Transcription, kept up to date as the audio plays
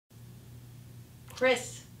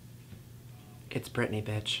Chris. It's Brittany,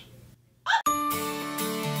 bitch.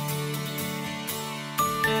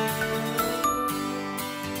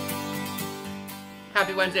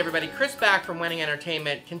 Happy Wednesday, everybody. Chris back from Wenning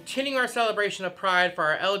Entertainment, continuing our celebration of Pride for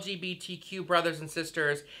our LGBTQ brothers and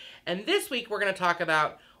sisters. And this week we're going to talk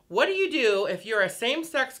about what do you do if you're a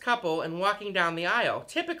same-sex couple and walking down the aisle.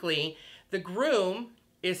 Typically, the groom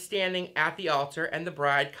is standing at the altar and the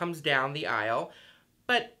bride comes down the aisle.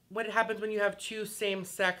 But what happens when you have two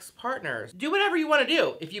same-sex partners? Do whatever you want to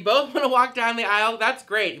do. If you both want to walk down the aisle, that's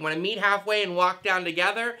great. You want to meet halfway and walk down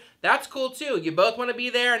together, that's cool too. You both want to be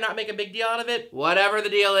there and not make a big deal out of it, whatever the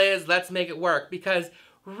deal is, let's make it work. Because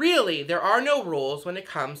really, there are no rules when it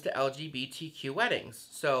comes to LGBTQ weddings.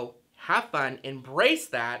 So have fun, embrace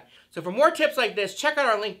that. So for more tips like this, check out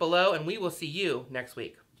our link below and we will see you next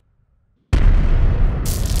week.